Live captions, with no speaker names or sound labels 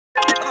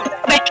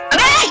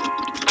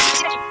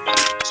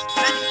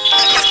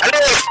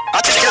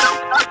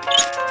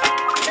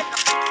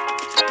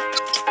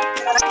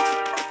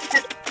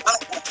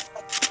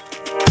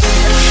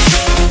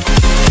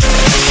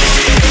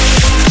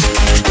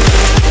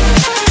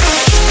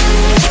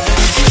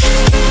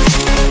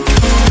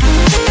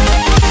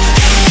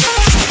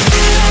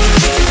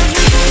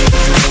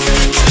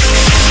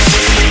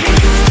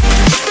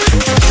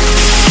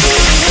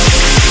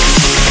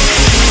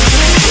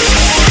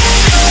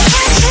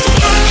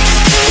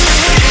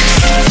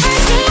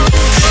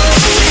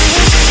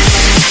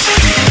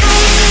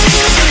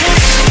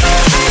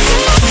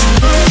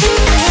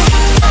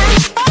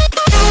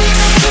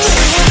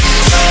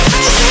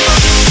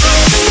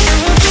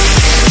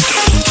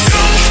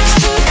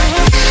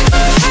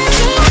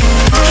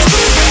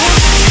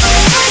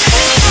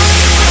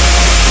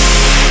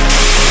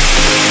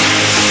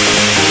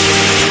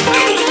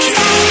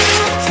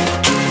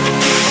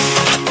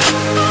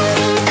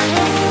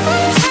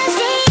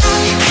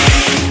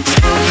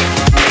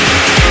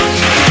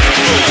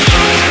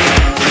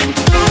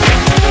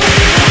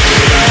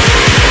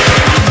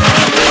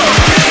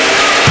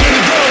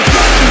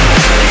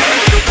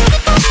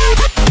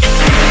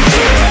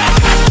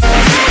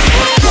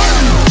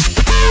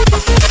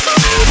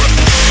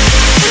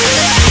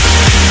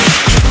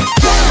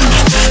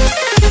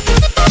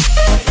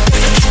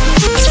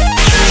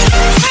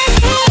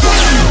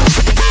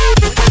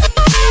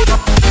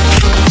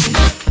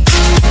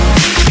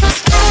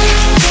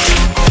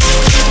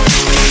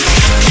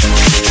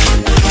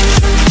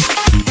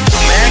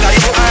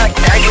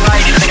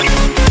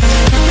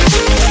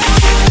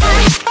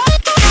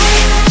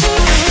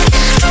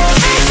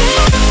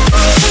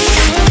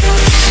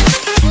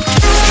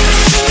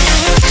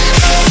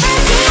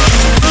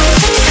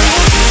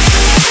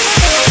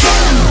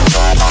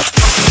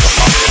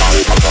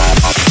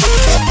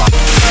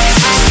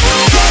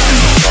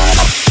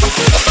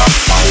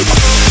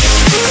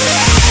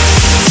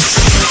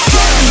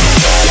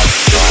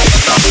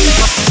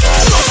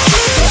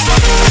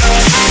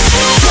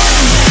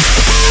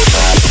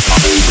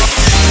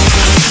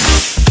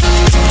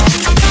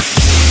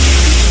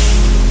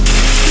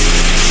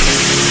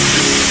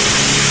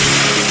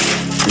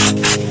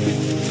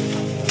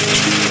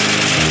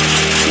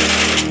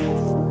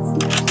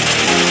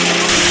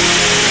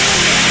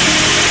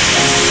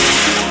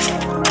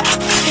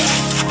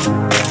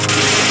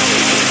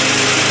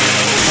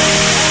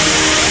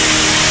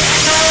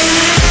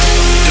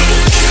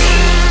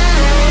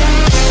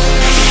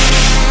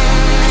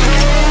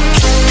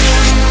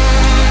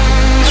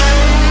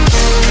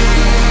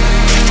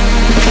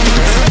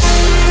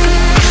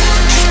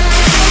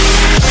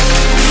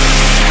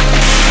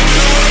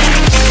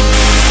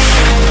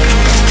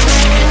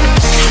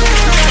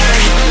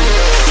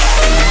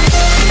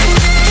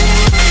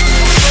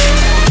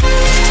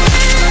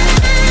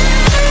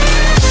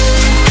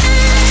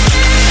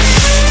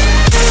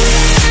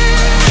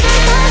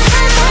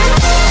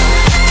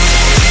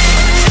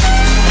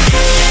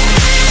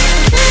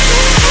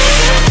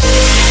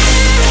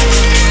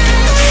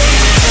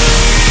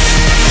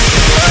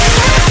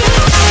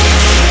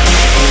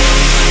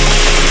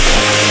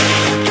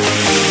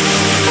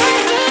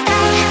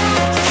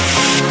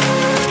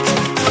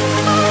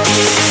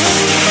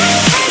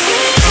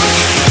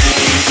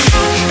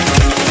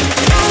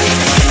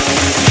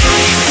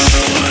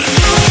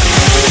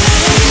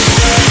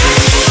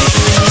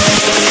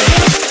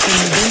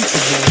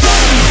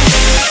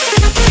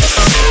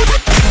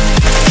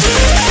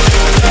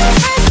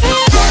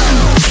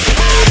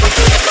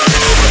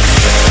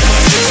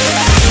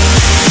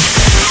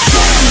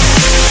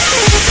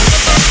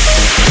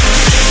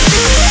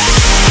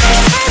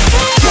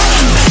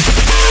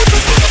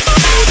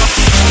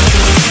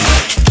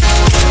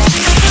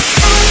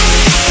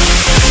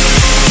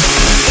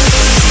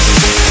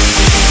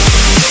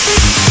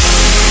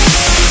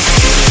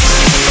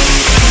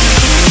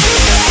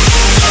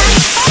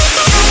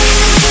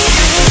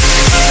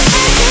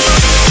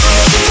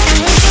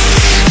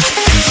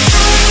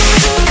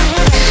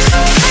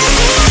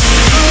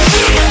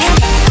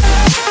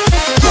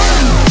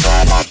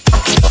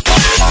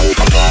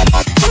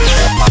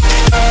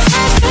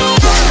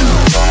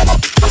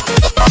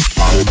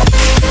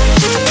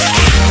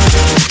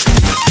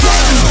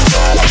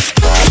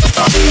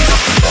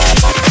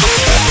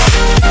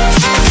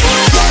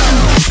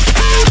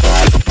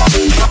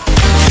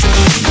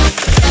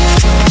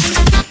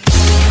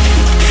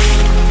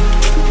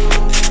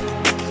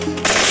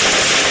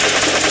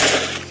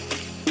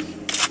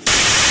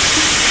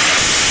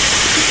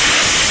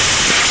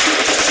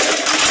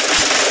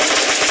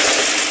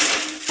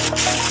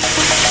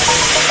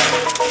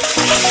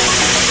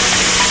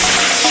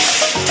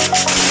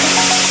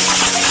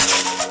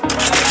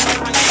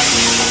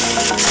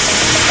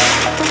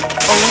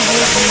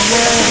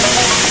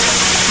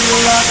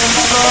been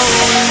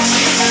flowing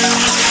through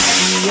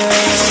the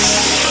air.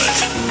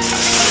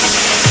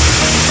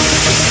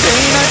 The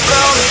pain I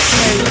felt is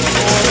paid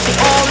for,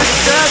 all is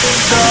said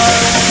and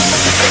done.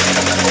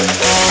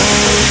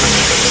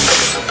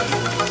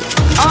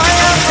 I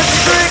am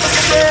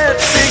restricted,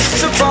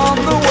 fixed upon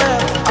the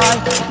web. I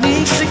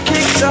need to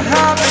kick the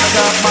habit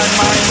up, my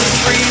mind is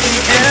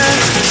breathing in.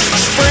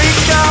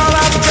 Break out,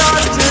 I've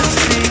got to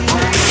see.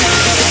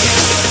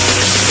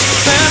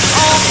 Spent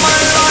all my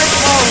life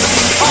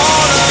holding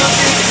all of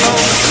it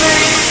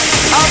closely.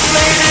 I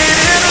played it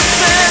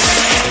innocent,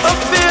 a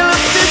feel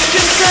of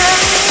discontent.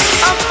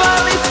 I'm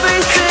finally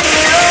facing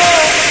it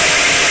all,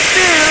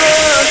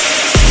 fearless.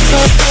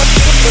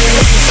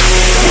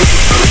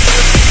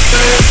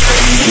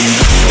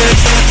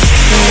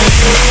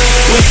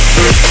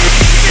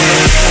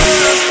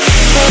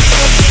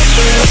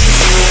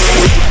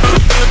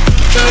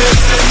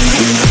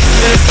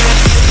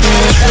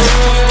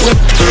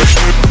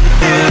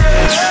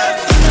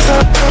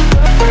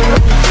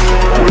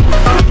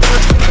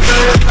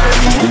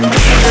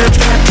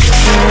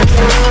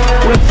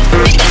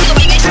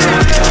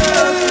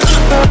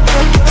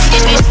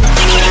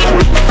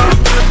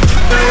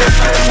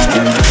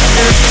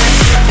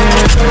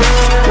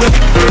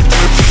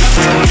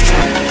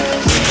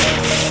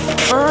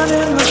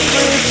 Burning the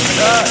bridge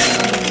that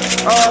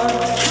are.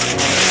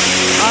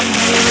 I'm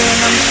here and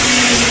I'm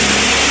feeling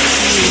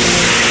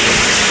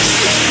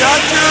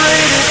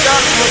exaggerated,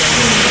 that's what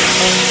you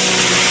know.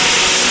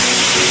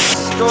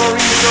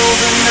 Story's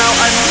over now,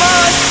 I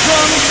must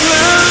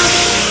conclude.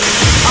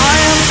 I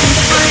am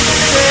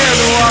conflicted,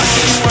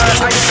 watching where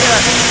I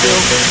get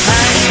still.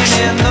 Hanging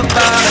in the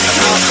balance,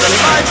 not the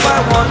life I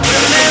want to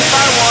live.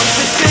 I want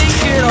to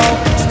take it all,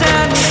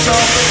 standing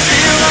tall.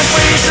 Feel like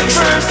way the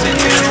person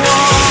you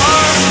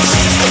are.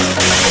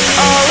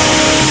 Oh,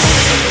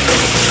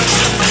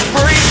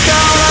 break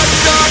out, I've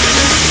got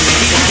to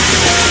see.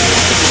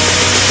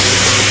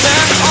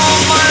 Spent all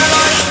my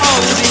life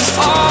holding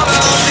all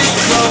of it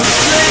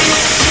closely.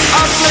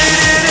 I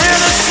played it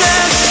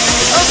innocent,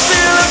 a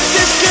feel of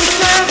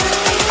discontent.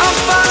 I'm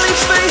finally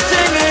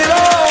facing it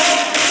all,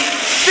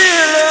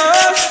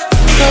 fearless.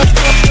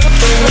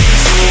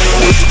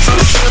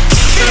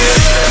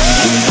 Fearless.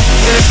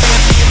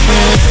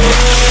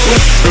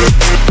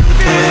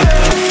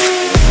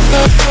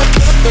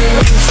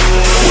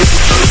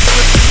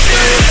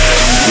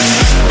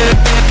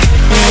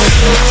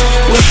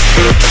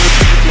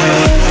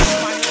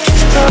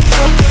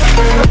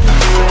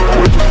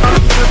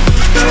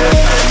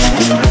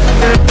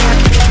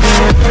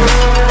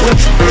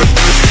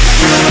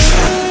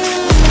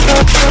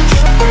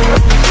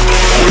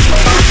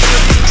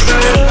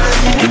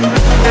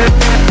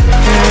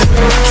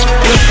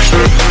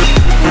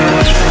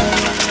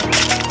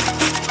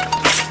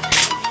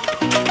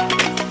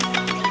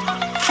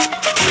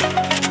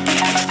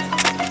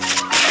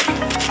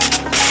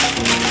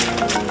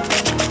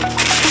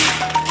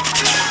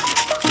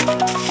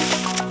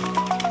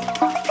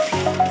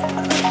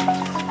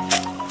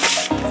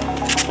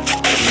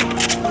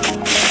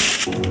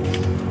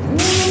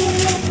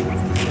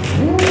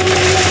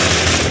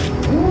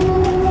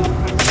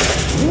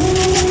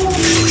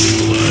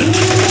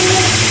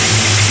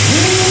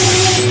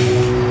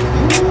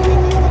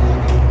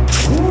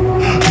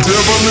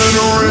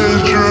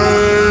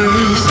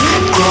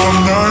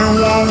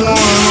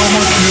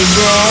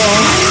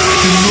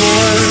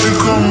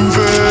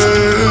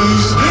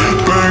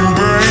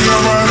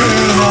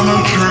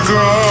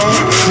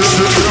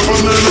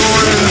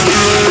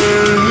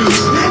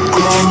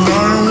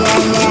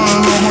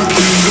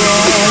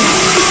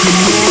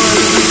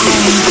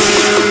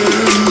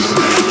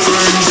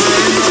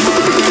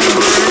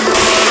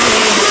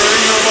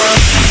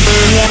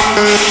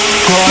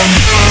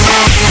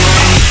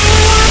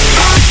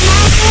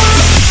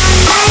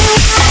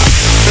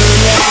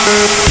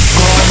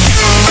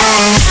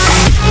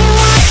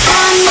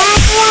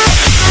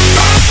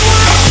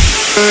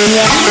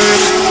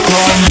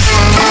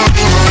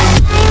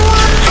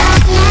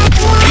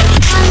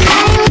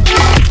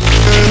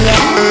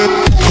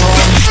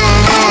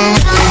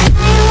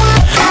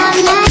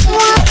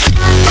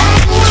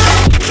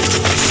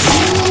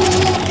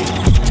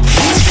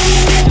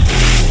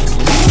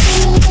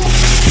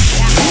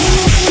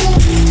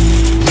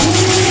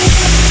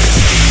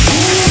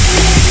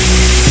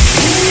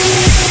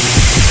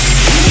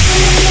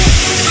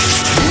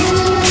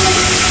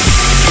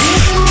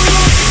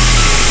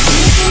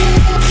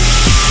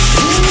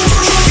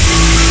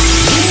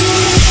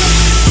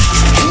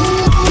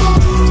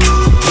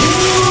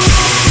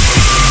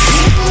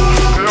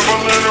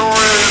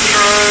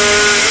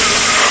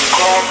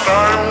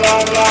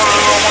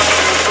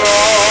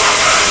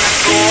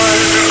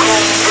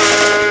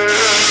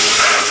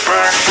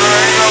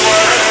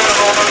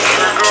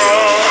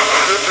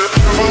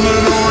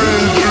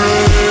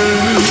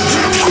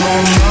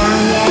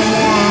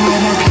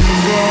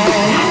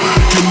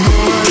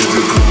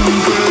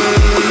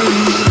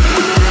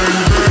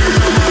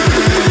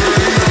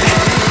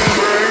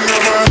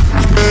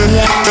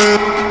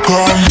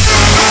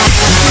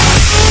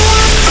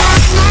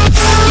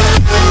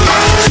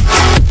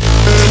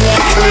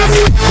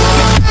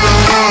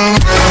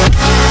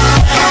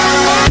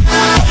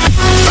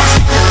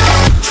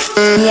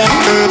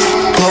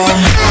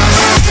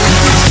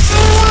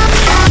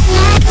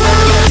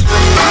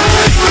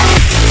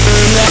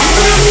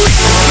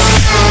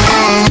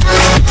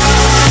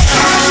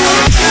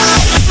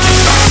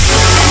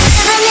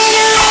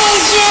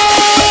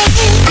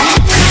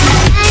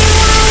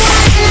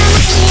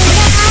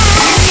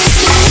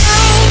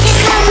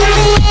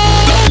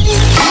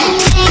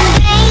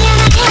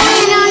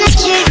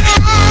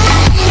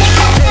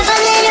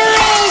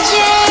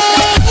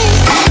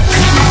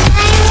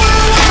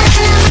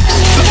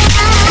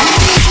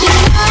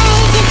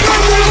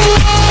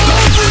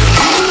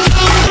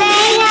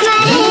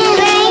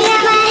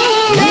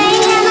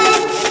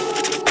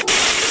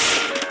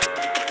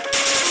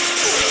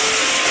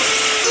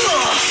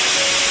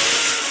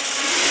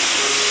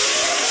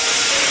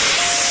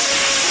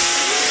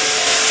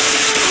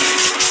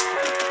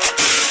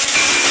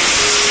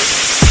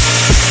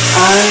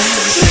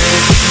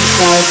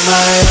 inside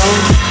my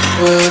own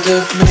world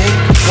of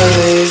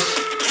make-believe.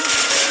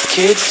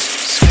 Kids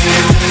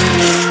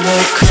screaming in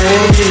their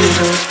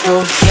cradles,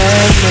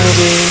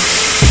 profanities.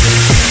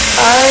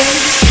 I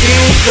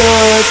see the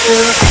world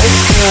through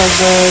ice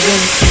covered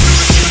in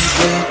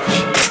bleach.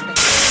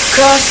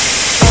 Cross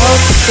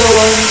off the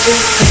ones who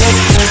heard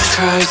my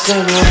cries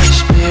and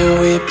watched me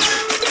weep.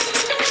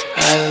 I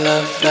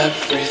love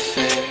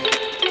everything.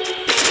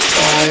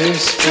 Fire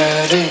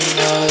spreading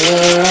all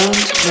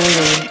around my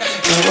room.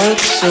 My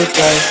world's so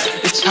bright,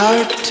 it's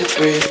hard to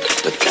breathe,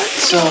 but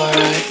that's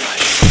alright.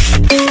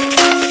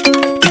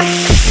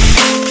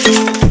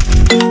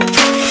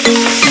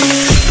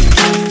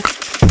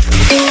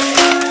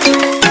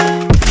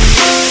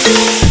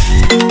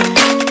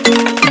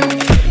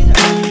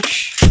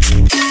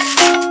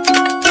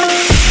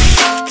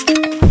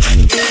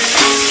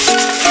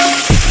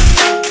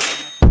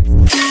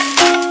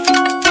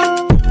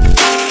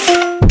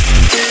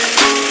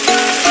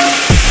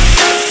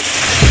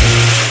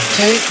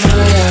 Take my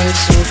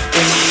eyes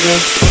open,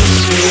 your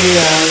false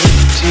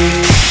reality.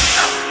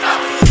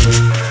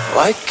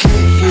 Why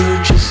can't you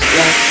just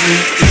let me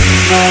be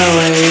my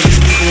way to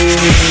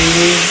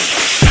free?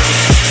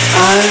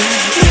 I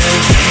live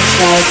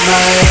inside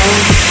my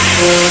own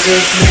world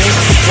of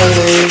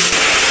make-believe.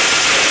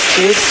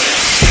 Kids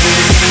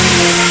screaming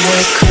in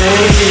their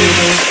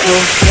cradles,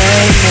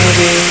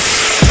 profanities.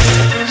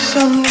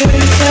 Some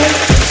days I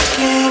feel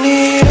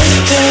skinnier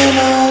than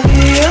all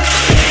the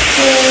other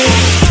days.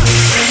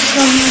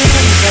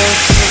 Sometimes I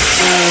take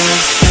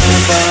my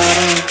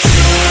body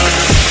down.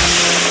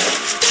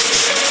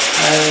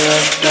 I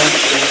love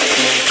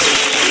everything.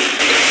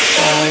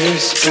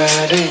 Fire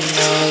spreading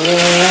all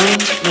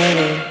around my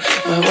room.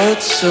 My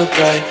world's so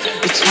bright,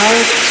 it's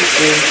hard to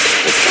breathe,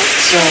 but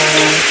that's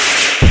alright.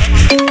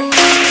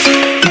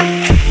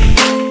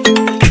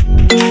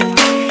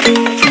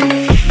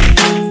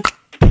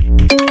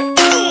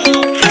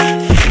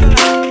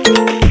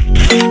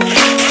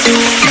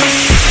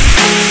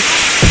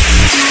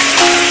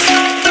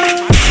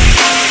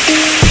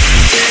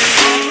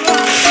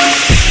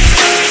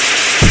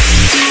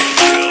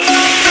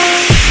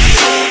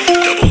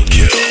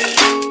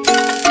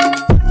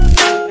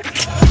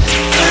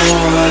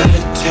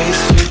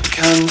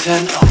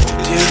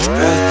 Hold your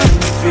breath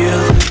and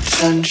feel the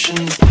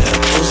tension.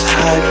 Devils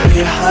hide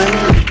behind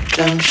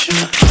redemption.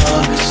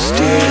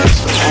 Honesty is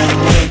the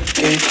one-way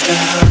gate to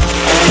hell.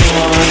 I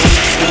wanna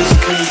taste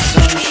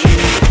consumption.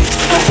 It's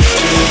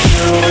faster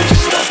than what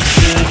stops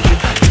you.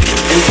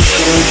 It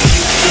should be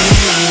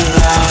singing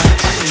loud.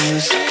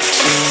 Music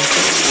to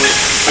the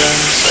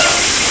whispering sound.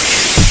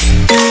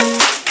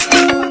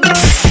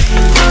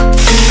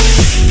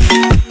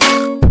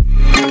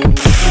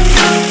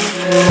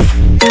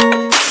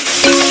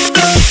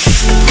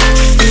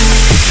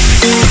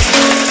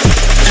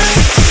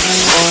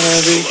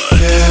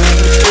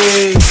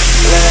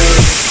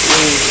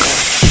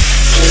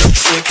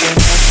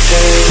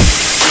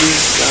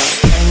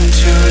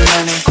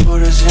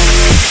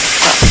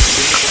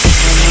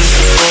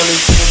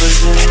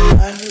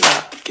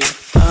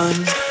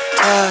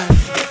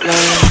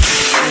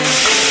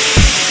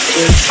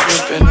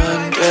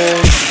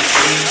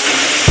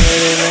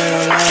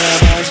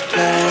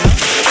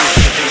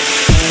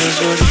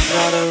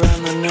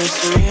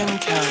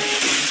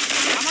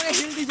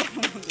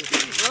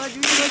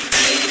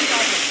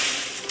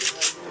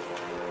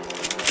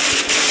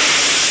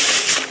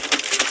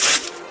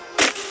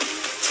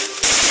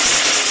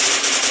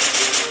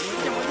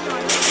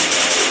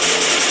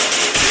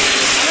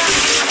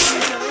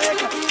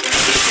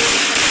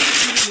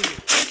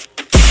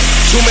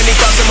 Too many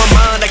thoughts in my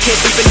mind, I can't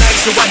sleep at night,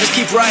 so I just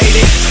keep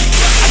writing.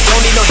 I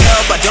don't need no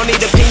help, I don't need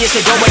opinions, so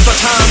don't waste my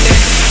time then.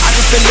 I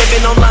just been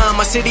living online,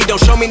 my city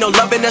don't show me no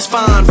loving, that's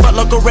fine. Fuck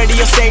local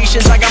radio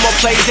stations, I got more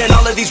plays than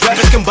all of these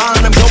rappers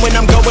combined. I'm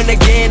going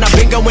again, I've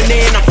been going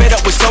in, I'm fed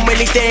up with so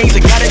many things.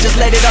 I gotta just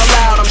let it all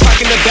out, I'm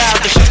talking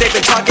about the shit they've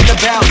been talking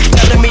about.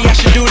 Telling me I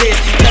should do this,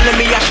 telling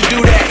me I should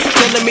do that.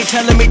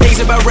 Telling me things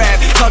about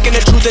rap. Talking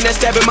the truth and that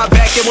stab in my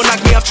back, it will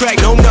knock me off track,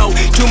 no.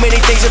 Too many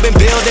things have been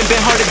building,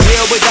 been hard to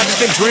deal with, I just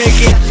been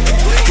drinking.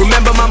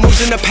 Remember my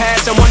moves in the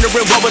past, I'm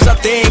wondering what was I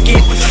thinking.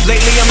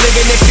 Lately I'm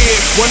living in fear,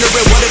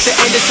 wondering what if the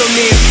end is so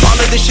near. All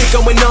of this shit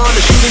going on,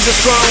 the shootings are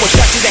strong. One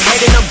shot to the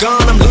head and I'm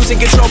gone, I'm losing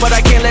control, but I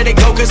can't let it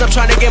go, cause I'm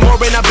trying to get more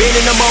and I've been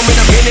in the moment.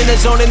 I've been in the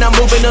zone and I'm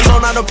moving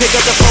alone. I don't pick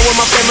up the phone when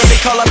my family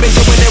call, I've been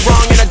doing it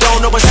wrong and I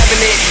don't know what's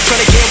happening.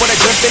 Trying to get what I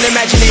just been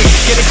imagining,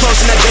 getting close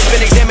and I just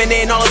been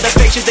examining all of the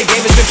fake shit the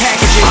game has been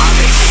packaging. I've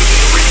been keeping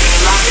it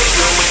real, I've been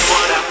doing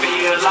what I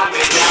feel. I've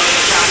been down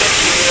and trying to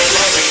kill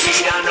every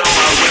beat, I know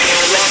I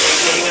will.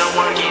 Everything I'm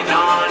working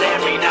on,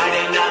 every night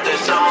another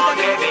song.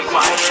 They've been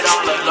quiet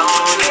all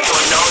along, they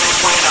gon' notice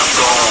when I'm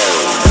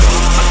gone.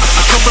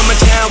 I come from a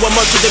town where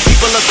most of the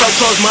people are so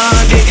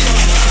close-minded.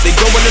 They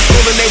go into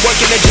school and they work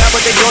in a job,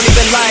 but they don't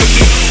even like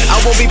it.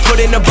 I won't be put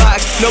in a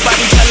box.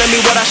 Nobody telling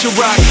me what I should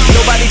rock.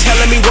 Nobody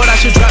telling me what I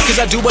should drop. Cause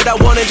I do what I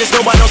want and just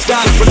know I don't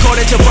stop.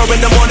 Recording till 4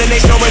 in the morning,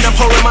 they snoring. I'm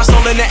pouring my soul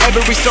into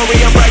every story.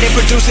 I'm writing,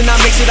 producing, I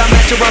mix it, I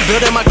master. I'm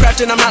building my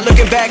craft and I'm not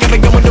looking back. I've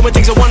been going doing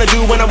things I wanna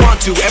do when I want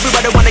to.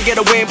 Everybody wanna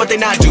get away, but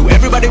they not do.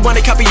 Everybody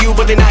wanna copy you,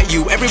 but they not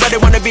you. Everybody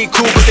wanna be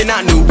cool, but they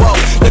not new. Whoa,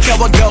 look how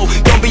I go.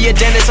 Don't be a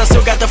dentist, I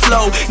still got the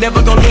flow.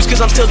 Never gon' lose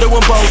cause I'm still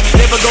doing both.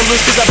 Never gon'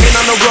 lose cause I've been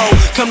on the road.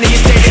 Come to your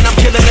stage and I'm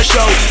killing the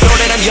show. Know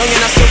that I'm young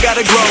and I still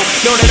gotta grow.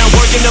 Know that I'm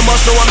working the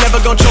most, so I'm never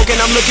gon' choke.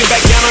 And I'm looking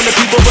back down on the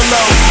people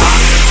below.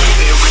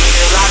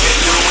 I've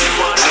been doing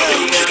what I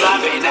feel.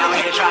 I've been out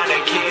here trying to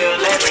kill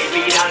every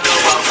beat. I know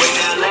I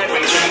will.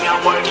 Everything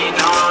I'm working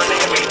on,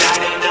 every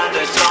night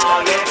another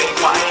song. They've been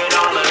quiet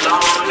all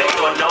along. They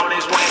gon'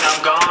 notice when I'm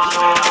gone.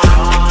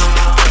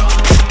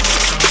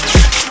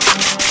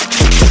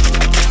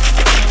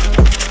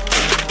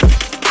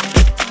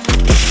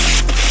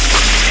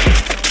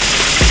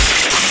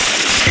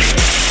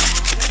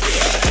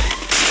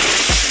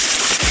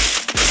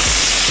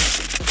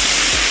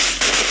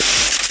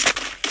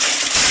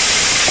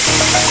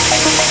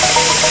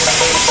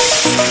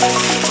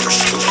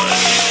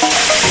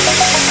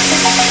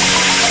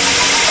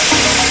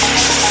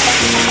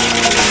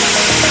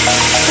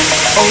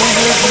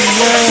 Over the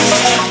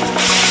edge,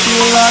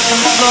 feel like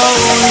I'm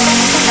floating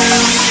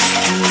through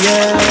the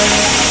air.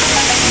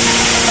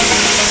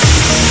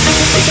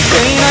 The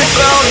pain I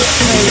felt is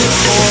paid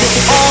for,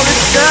 all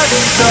is said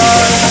and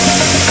done.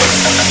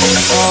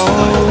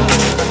 Oh,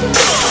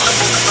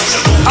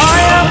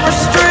 I am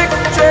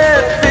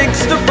restricted,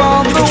 fixed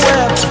upon the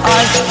web.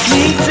 I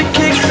need to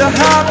kick the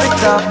habit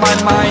that my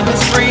mind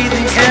is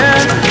breathing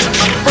in.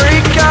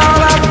 Break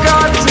out, I've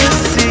got to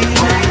see.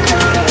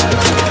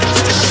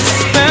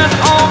 Spent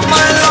all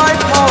my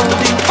life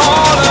holding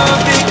all of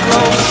it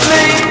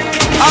closely.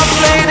 I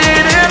played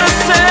it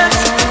innocent,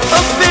 a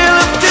feel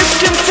of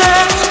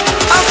discontent.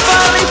 I'm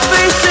finally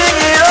facing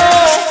it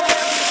all,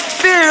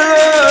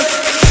 fearless.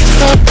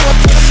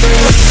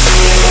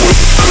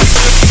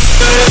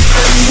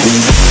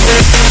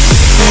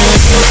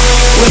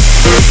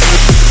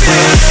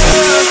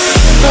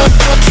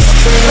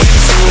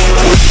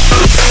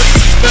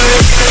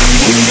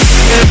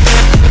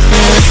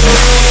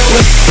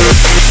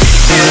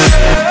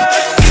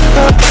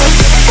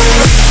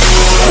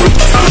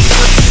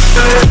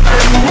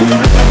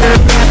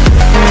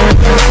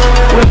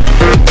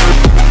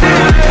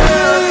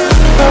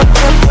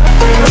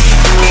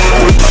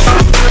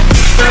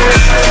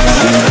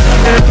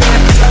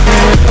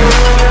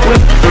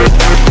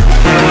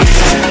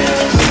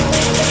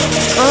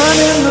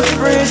 Burning the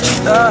bridge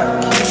that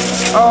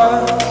keeps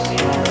us.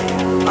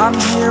 I'm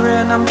here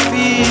and I'm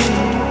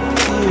feeling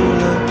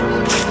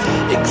fearless.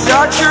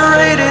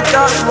 Exaggerated,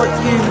 that's what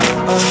you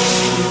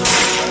assume.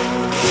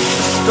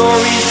 The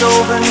story's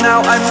over now,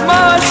 I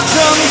must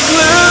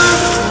conclude.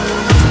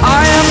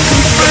 I am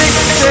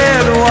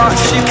conflicted,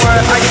 watching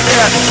where I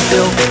get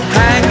still,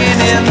 hanging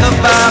in the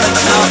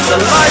balance. Not the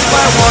life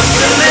I want